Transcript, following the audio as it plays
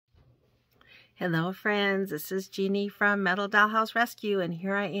Hello friends, this is Jeannie from Metal Dollhouse Rescue, and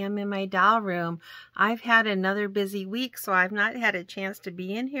here I am in my doll room. I've had another busy week, so I've not had a chance to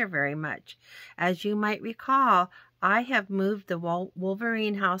be in here very much. As you might recall, I have moved the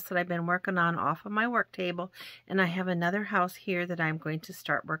Wolverine house that I've been working on off of my work table, and I have another house here that I'm going to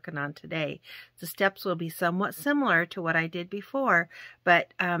start working on today. The steps will be somewhat similar to what I did before,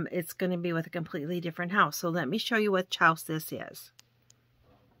 but it's going to be with a completely different house. So let me show you which house this is.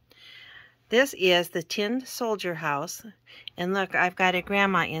 This is the Tin Soldier house, and look, I've got a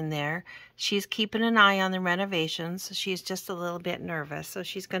grandma in there. She's keeping an eye on the renovations. She's just a little bit nervous, so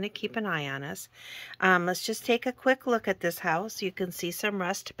she's going to keep an eye on us. Let's just take a quick look at this house. You can see some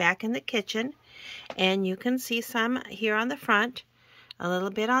rust back in the kitchen, and you can see some here on the front, a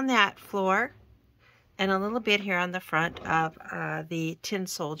little bit on that floor, and a little bit here on the front of the Tin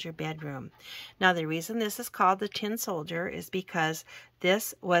Soldier bedroom. Now, the reason this is called the Tin Soldier is because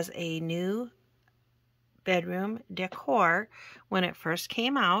this was a new bedroom decor when it first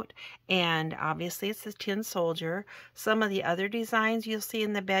came out, and obviously it's the Tin Soldier. Some of the other designs you'll see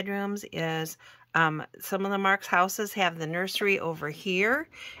in the bedrooms is some of the Marks houses have the nursery over here,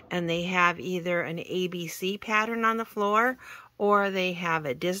 and they have either an ABC pattern on the floor or they have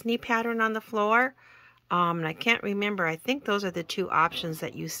a Disney pattern on the floor. And I can't remember. I think those are the two options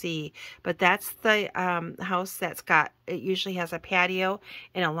that you see. But that's the house that's got, it usually has a patio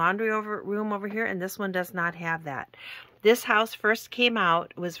and a laundry room over here, and this one does not have that. This house first came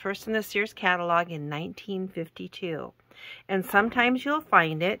out, was first in the Sears catalog in 1952. And sometimes you'll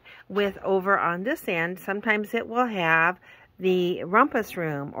find it with over on this end. Sometimes it will have the rumpus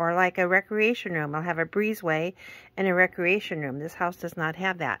room or like a recreation room. I'll have a breezeway and a recreation room. This house does not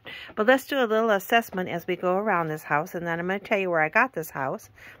have that. But let's do a little assessment as we go around this house, and then I'm going to tell you where I got this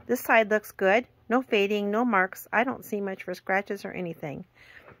house. This side looks good. No fading, no marks. I don't see much for scratches or anything.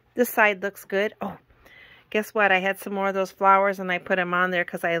 This side looks good. Oh, guess what? I had some more of those flowers and I put them on there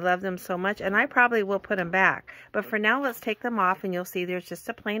because I love them so much, and I probably will put them back. But for now, let's take them off, and you'll see there's just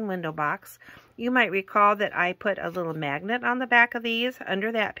a plain window box. You might recall that I put a little magnet on the back of these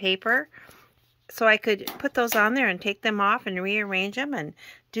under that paper, so I could put those on there and take them off and rearrange them and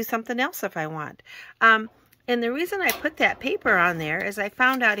do something else if I want. And the reason I put that paper on there is I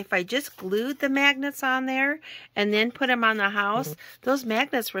found out if I just glued the magnets on there and then put them on the house, those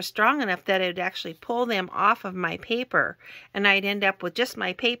magnets were strong enough that it would actually pull them off of my paper, and I'd end up with just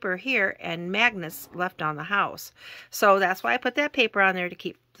my paper here and magnets left on the house. So that's why I put that paper on there, to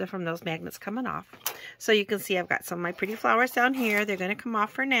keep from those magnets coming off. So you can see I've got some of my pretty flowers down here. They're going to come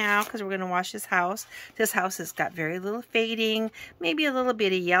off for now because we're going to wash this house. This house has got very little fading, maybe a little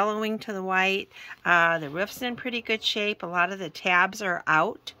bit of yellowing to the white. The roof's in pretty good shape. A lot of the tabs are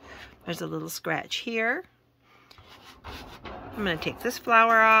out. There's a little scratch here. I'm going to take this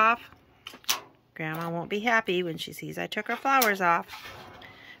flower off. Grandma won't be happy when she sees I took her flowers off.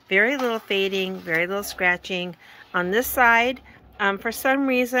 Very little fading, very little scratching. On this side, for some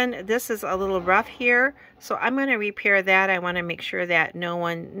reason, this is a little rough here, so I'm going to repair that. I want to make sure that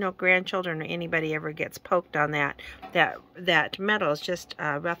no grandchildren or anybody ever gets poked on that. That metal is just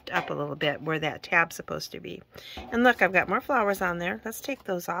roughed up a little bit where that tab's supposed to be. And look, I've got more flowers on there. Let's take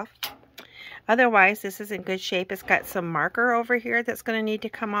those off. Otherwise, this is in good shape. It's got some marker over here that's going to need to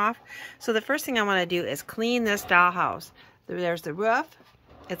come off. So the first thing I want to do is clean this dollhouse. There's the roof.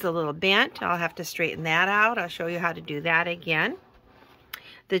 It's a little bent. I'll have to straighten that out. I'll show you how to do that again.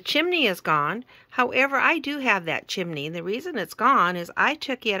 The chimney is gone. However, I do have that chimney. The reason it's gone is I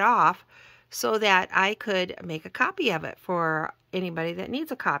took it off so that I could make a copy of it for anybody that needs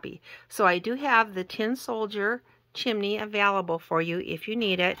a copy. So I do have the Tin Soldier chimney available for you if you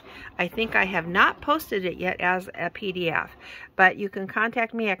need it. I think I have not posted it yet as a PDF, but you can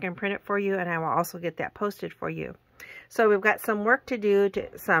contact me. I can print it for you, and I will also get that posted for you. So we've got some work to do,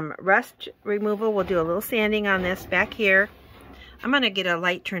 some rust removal. We'll do a little sanding on this back here. I'm going to get a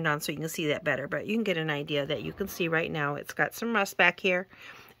light turned on so you can see that better, but you can get an idea that you can see right now. It's got some rust back here,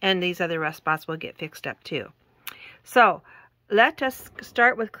 and these other rust spots will get fixed up too. So let us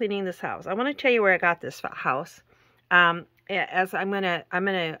start with cleaning this house. I want to tell you where I got this house. As I'm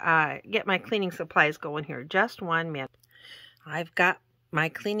gonna get my cleaning supplies going here. Just 1 minute. I've got my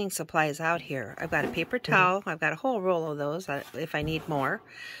cleaning supplies out here. I've got a paper towel. I've got a whole roll of those if I need more.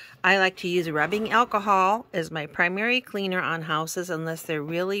 I like to use rubbing alcohol as my primary cleaner on houses unless they're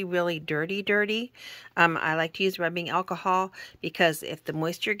really, really dirty. I like to use rubbing alcohol because if the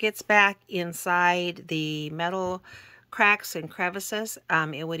moisture gets back inside the metal cracks and crevices,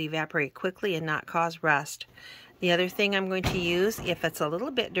 it would evaporate quickly and not cause rust. The other thing I'm going to use, if it's a little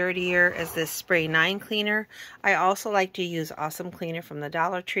bit dirtier, is this Spray 9 cleaner. I also like to use Awesome Cleaner from the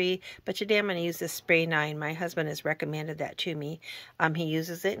Dollar Tree, but today I'm going to use this Spray 9. My husband has recommended that to me. He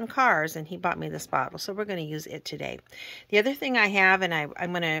uses it in cars, and he bought me this bottle, so we're going to use it today. The other thing I have, and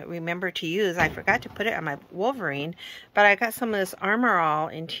I'm going to remember to use, I forgot to put it on my Wolverine, but I got some of this Armor All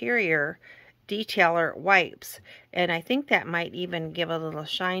interior detailer wipes, and I think that might even give a little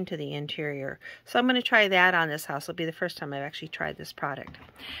shine to the interior. So I'm going to try that on this house. It'll be the first time I've actually tried this product.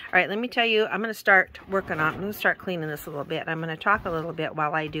 All right, let me tell you, I'm going to start working on, I'm going to start cleaning this a little bit. I'm going to talk a little bit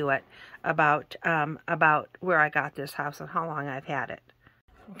while I do it about where I got this house and how long I've had it.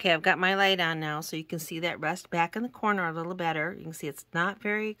 Okay, I've got my light on now, so you can see that rust back in the corner a little better. You can see it's not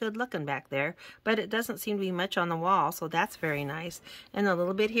very good looking back there, but it doesn't seem to be much on the wall, so that's very nice. And a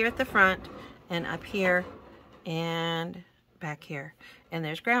little bit here at the front, and up here, and back here. And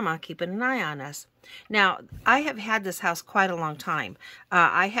there's Grandma keeping an eye on us. Now, I have had this house quite a long time.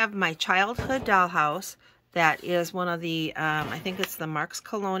 I have my childhood dollhouse. That is one of the, I think it's the Marks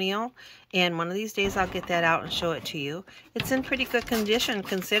Colonial, and one of these days I'll get that out and show it to you. It's in pretty good condition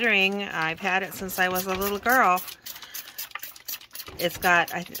considering I've had it since I was a little girl. It's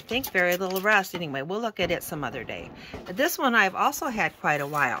got, I think, very little rust. Anyway, we'll look at it some other day. This one I've also had quite a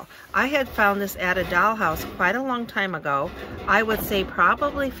while. I had found this at a dollhouse quite a long time ago. I would say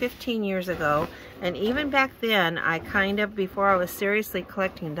probably 15 years ago. And even back then, I kind of, before I was seriously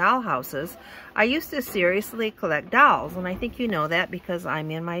collecting dollhouses, I used to seriously collect dolls. And I think you know that because I'm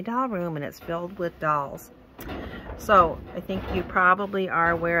in my doll room and it's filled with dolls. So I think you probably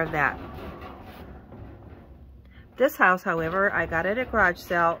are aware of that. This house, however, I got it at a garage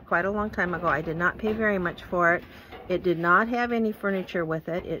sale quite a long time ago. I did not pay very much for it. It did not have any furniture with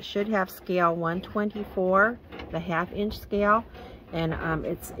it. It should have scale 124, the half-inch scale, and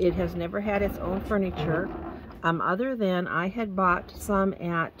it has never had its own furniture. Other than I had bought some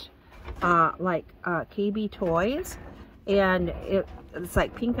at KB Toys, and it's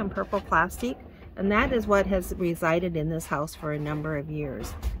like pink and purple plastic, and that is what has resided in this house for a number of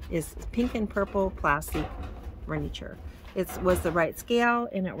years, is pink and purple plastic furniture. It was the right scale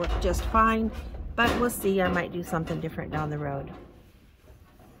and it worked just fine, but we'll see. I might do something different down the road.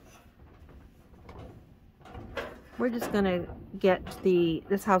 We're just gonna get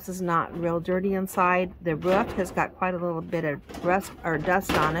this house is not real dirty inside. The roof has got quite a little bit of rust or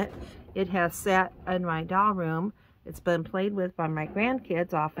dust on it. It has sat in my doll room. It's been played with by my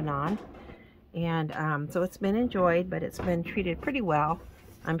grandkids off and on, and so it's been enjoyed, but it's been treated pretty well.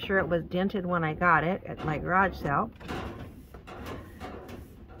 I'm sure it was dented when I got it at my garage sale.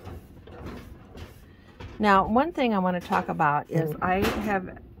 Now, one thing I want to talk about is I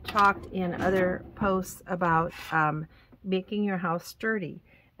have talked in other posts about making your house sturdy,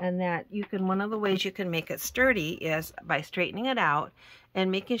 and that you can, one of the ways you can make it sturdy is by straightening it out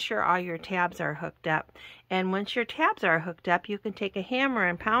and making sure all your tabs are hooked up. And once your tabs are hooked up, you can take a hammer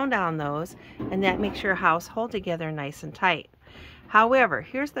and pound on those, and that makes your house hold together nice and tight. However,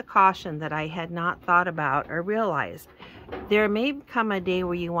 here's the caution that I had not thought about or realized. There may come a day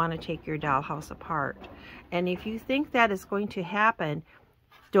where you want to take your dollhouse apart. And if you think that is going to happen,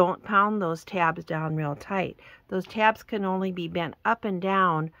 don't pound those tabs down real tight. Those tabs can only be bent up and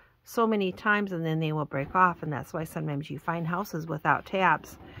down so many times and then they will break off. And that's why sometimes you find houses without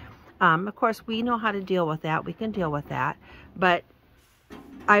tabs. Of course, we know how to deal with that. We can deal with that. But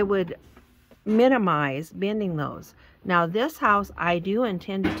I would minimize bending those. Now this house, I do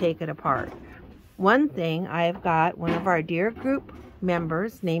intend to take it apart. One thing, I've got one of our dear group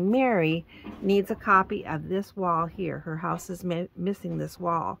members named Mary needs a copy of this wall here. Her house is missing this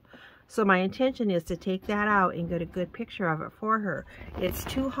wall. So my intention is to take that out and get a good picture of it for her. It's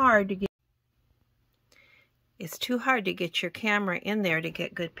too hard to get your camera in there to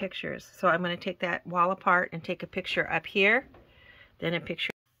get good pictures. So I'm going to take that wall apart and take a picture up here, then a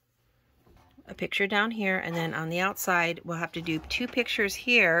picture down here, and then on the outside we'll have to do 2 pictures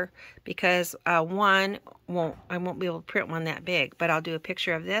here because I won't be able to print one that big, but I'll do a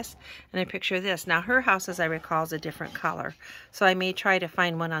picture of this and a picture of this. Now her house, as I recall, is a different color, so I may try to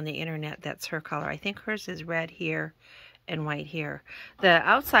find one on the internet that's her color. I think hers is red here and white here. The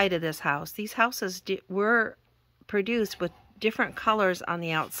outside of this house, these houses were produced with different colors on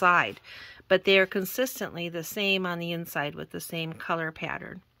the outside, but they are consistently the same on the inside with the same color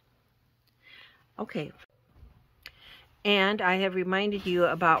pattern. Okay, and I have reminded you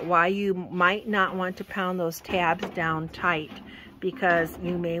about why you might not want to pound those tabs down tight, because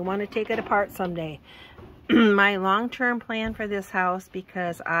you may want to take it apart someday. My long-term plan for this house,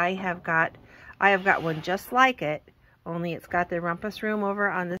 because I have got one just like it, only it's got the rumpus room over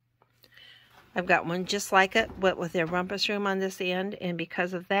on this. I've got one just like it, but with a rumpus room on this end, and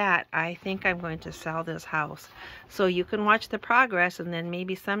because of that, I think I'm going to sell this house. So you can watch the progress, and then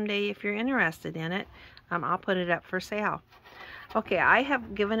maybe someday, if you're interested in it, I'll put it up for sale. Okay, I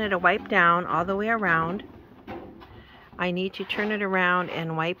have given it a wipe down all the way around. I need to turn it around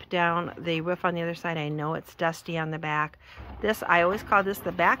and wipe down the roof on the other side. I know it's dusty on the back. This, I always call this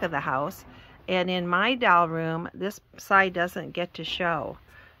the back of the house, and in my doll room, this side doesn't get to show.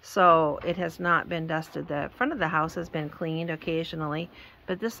 So it has not been dusted. The front of the house has been cleaned occasionally,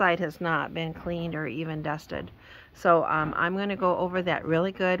 but this side has not been cleaned or even dusted. So I'm going to go over that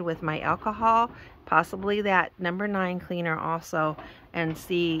really good with my alcohol, possibly that number 9 cleaner also, and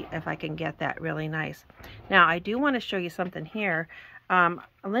see if I can get that really nice. Now I do want to show you something here.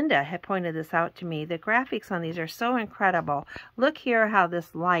 Linda had pointed this out to me. The graphics on these are so incredible. Look here how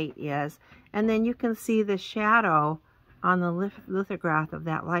this light is, and then you can see the shadow on the lithograph of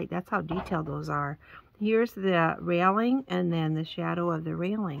that light. That's how detailed those are. Here's the railing and then the shadow of the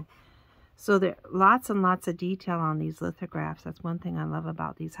railing. So there are lots and lots of detail on these lithographs. That's one thing I love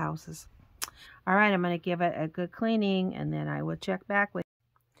about these houses. All right, I'm going to give it a good cleaning, and then I will check back with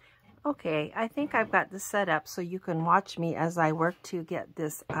you. Okay, I think I've got this set up so you can watch me as I work to get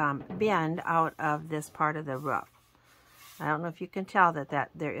this bend out of this part of the roof. I don't know if you can tell that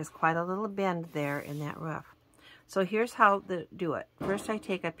there is quite a little bend there in that roof. So here's how to do it. First I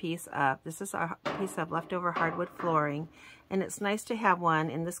take a piece of, this is a piece of leftover hardwood flooring, and it's nice to have one,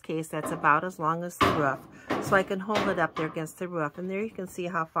 in this case, that's about as long as the roof, so I can hold it up there against the roof. And there you can see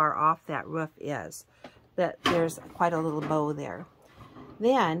how far off that roof is, that there's quite a little bow there.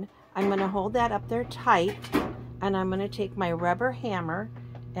 Then I'm going to hold that up there tight, and I'm going to take my rubber hammer,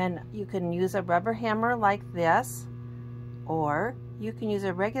 and you can use a rubber hammer like this, or you can use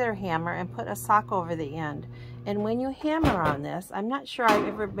a regular hammer and put a sock over the end. And when you hammer on this, I'm not sure I've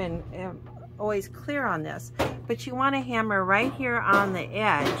ever been always clear on this, but you want to hammer right here on the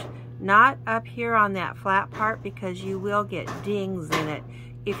edge, not up here on that flat part, because you will get dings in it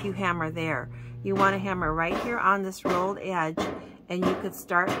if you hammer there. You want to hammer right here on this rolled edge, and you could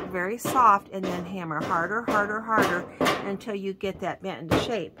start very soft and then hammer harder, harder, harder until you get that bent into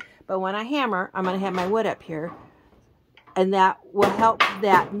shape. But when I hammer, I'm going to have my wood up here, and that will help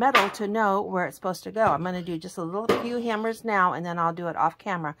that metal to know where it's supposed to go. I'm going to do just a few hammers now, and then I'll do it off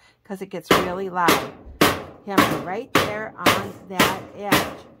camera because it gets really loud. Hammer right there on that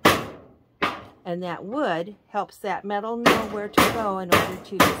edge. And that wood helps that metal know where to go in order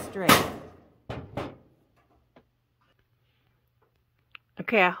to be straight.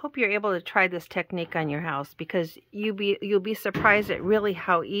 Okay, I hope you're able to try this technique on your house, because you'll be surprised at really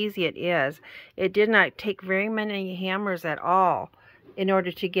how easy it is. It did not take very many hammers at all in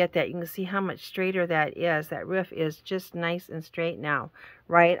order to get that. You can see how much straighter that is. That roof is just nice and straight now,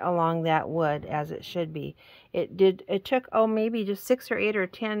 right along that wood as it should be. It took, oh, maybe just 6 or 8 or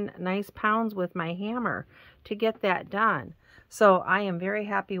 10 nice pounds with my hammer to get that done. So I am very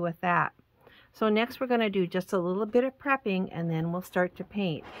happy with that. So next we're going to do just a little bit of prepping, and then we'll start to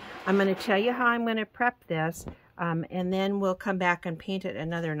paint. I'm going to tell you how I'm going to prep this, and then we'll come back and paint it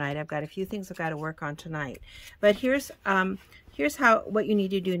another night. I've got a few things I've got to work on tonight. But here's what you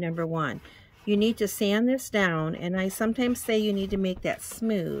need to do. Number 1, you need to sand this down, and I sometimes say you need to make that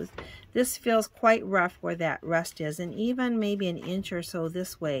smooth. This feels quite rough where that rust is, and even maybe an inch or so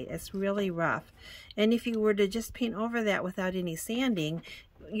this way. It's really rough. And if you were to just paint over that without any sanding,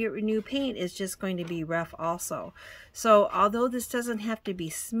 your new paint is just going to be rough also. So although this doesn't have to be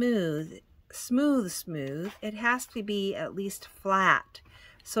smooth, it has to be at least flat,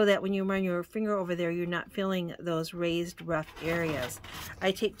 so that when you run your finger over there, you're not feeling those raised rough areas.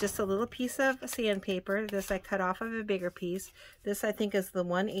 I take just a little piece of sandpaper. This I cut off of a bigger piece. This I think is the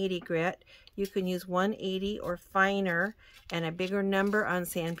 180 grit. You can use 180 or finer, and a bigger number on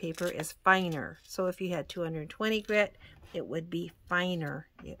sandpaper is finer. So if you had 220 grit, it would be finer.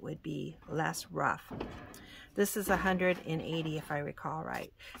 It would be less rough. This is 180 if I recall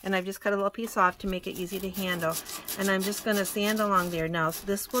right. And I've just cut a little piece off to make it easy to handle. And I'm just going to sand along there. Now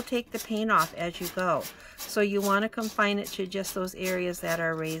this will take the paint off as you go. So you want to confine it to just those areas that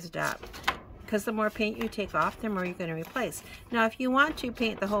are raised up, because the more paint you take off, the more you're going to replace. Now if you want to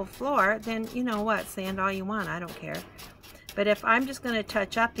paint the whole floor, then you know what, sand all you want, I don't care. But if I'm just going to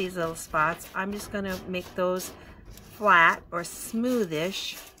touch up these little spots, I'm just going to make those flat or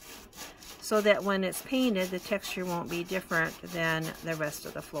smoothish, so that when it's painted, the texture won't be different than the rest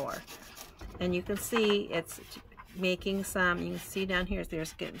of the floor. And you can see it's making some, you can see down here,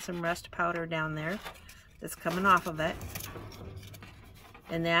 there's getting some rust powder down there that's coming off of it.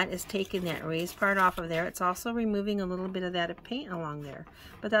 And that is taking that raised part off of there. It's also removing a little bit of that paint along there.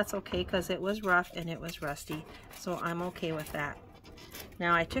 But that's okay because it was rough and it was rusty. So I'm okay with that.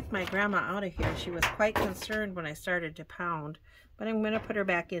 Now I took my grandma out of here. She was quite concerned when I started to pound. But I'm going to put her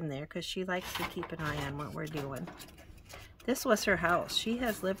back in there because she likes to keep an eye on what we're doing. This was her house. She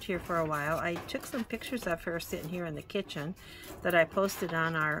has lived here for a while. I took some pictures of her sitting here in the kitchen that I posted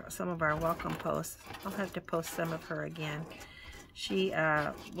on some of our welcome posts. I'll have to post some of her again. She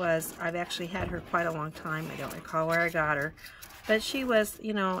I've actually had her quite a long time. I don't recall where I got her. But she was,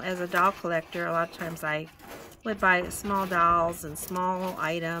 you know, as a doll collector, a lot of times I would buy small dolls and small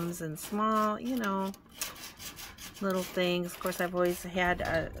items and small, you know, little things. Of course, I've always had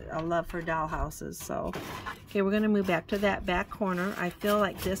a love for doll houses. So, okay, we're going to move back to that back corner. I feel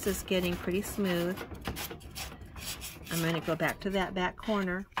like this is getting pretty smooth. I'm going to go back to that back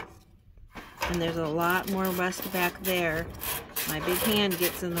corner. And there's a lot more rust back there. My big hand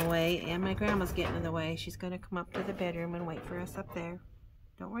gets in the way, and my grandma's getting in the way. She's going to come up to the bedroom and wait for us up there.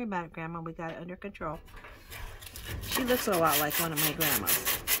 Don't worry about it, Grandma. We got it under control. She looks a lot like one of my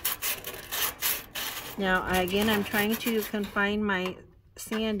grandmas. Now, again, I'm trying to confine my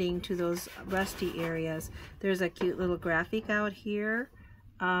sanding to those rusty areas. There's a cute little graphic out here.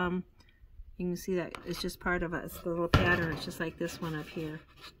 You can see that it's just part of it. It's the little pattern. It's just like this one up here.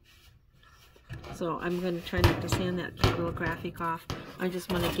 So I'm going to try not to sand that cute little graphic off. I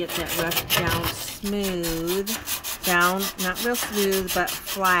just want to get that rust down smooth. Down, not real smooth, but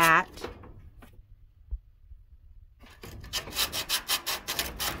flat.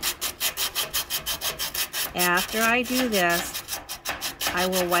 After I do this, I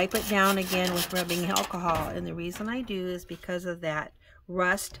will wipe it down again with rubbing alcohol. And the reason I do is because of that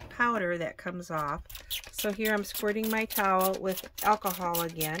rust powder that comes off. So here I'm squirting my towel with alcohol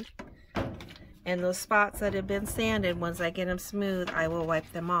again. And those spots that have been sanded, once I get them smooth, I will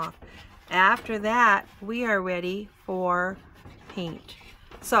wipe them off. After that, we are ready for paint.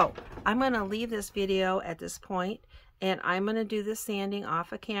 So I'm going to leave this video at this point, and I'm going to do the sanding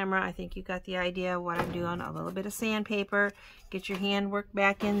off of camera. I think you got the idea of what I'm doing. A little bit of sandpaper. Get your hand work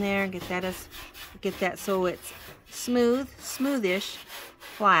back in there and get that so it's smooth, smoothish,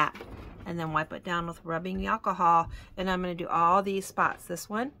 flat. And then wipe it down with rubbing the alcohol. And I'm going to do all these spots. This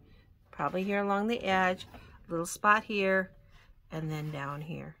one, probably here along the edge, a little spot here, and then down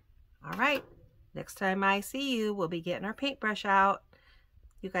here. All right, next time I see you, we'll be getting our paintbrush out.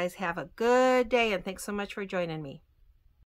 You guys have a good day, and thanks so much for joining me.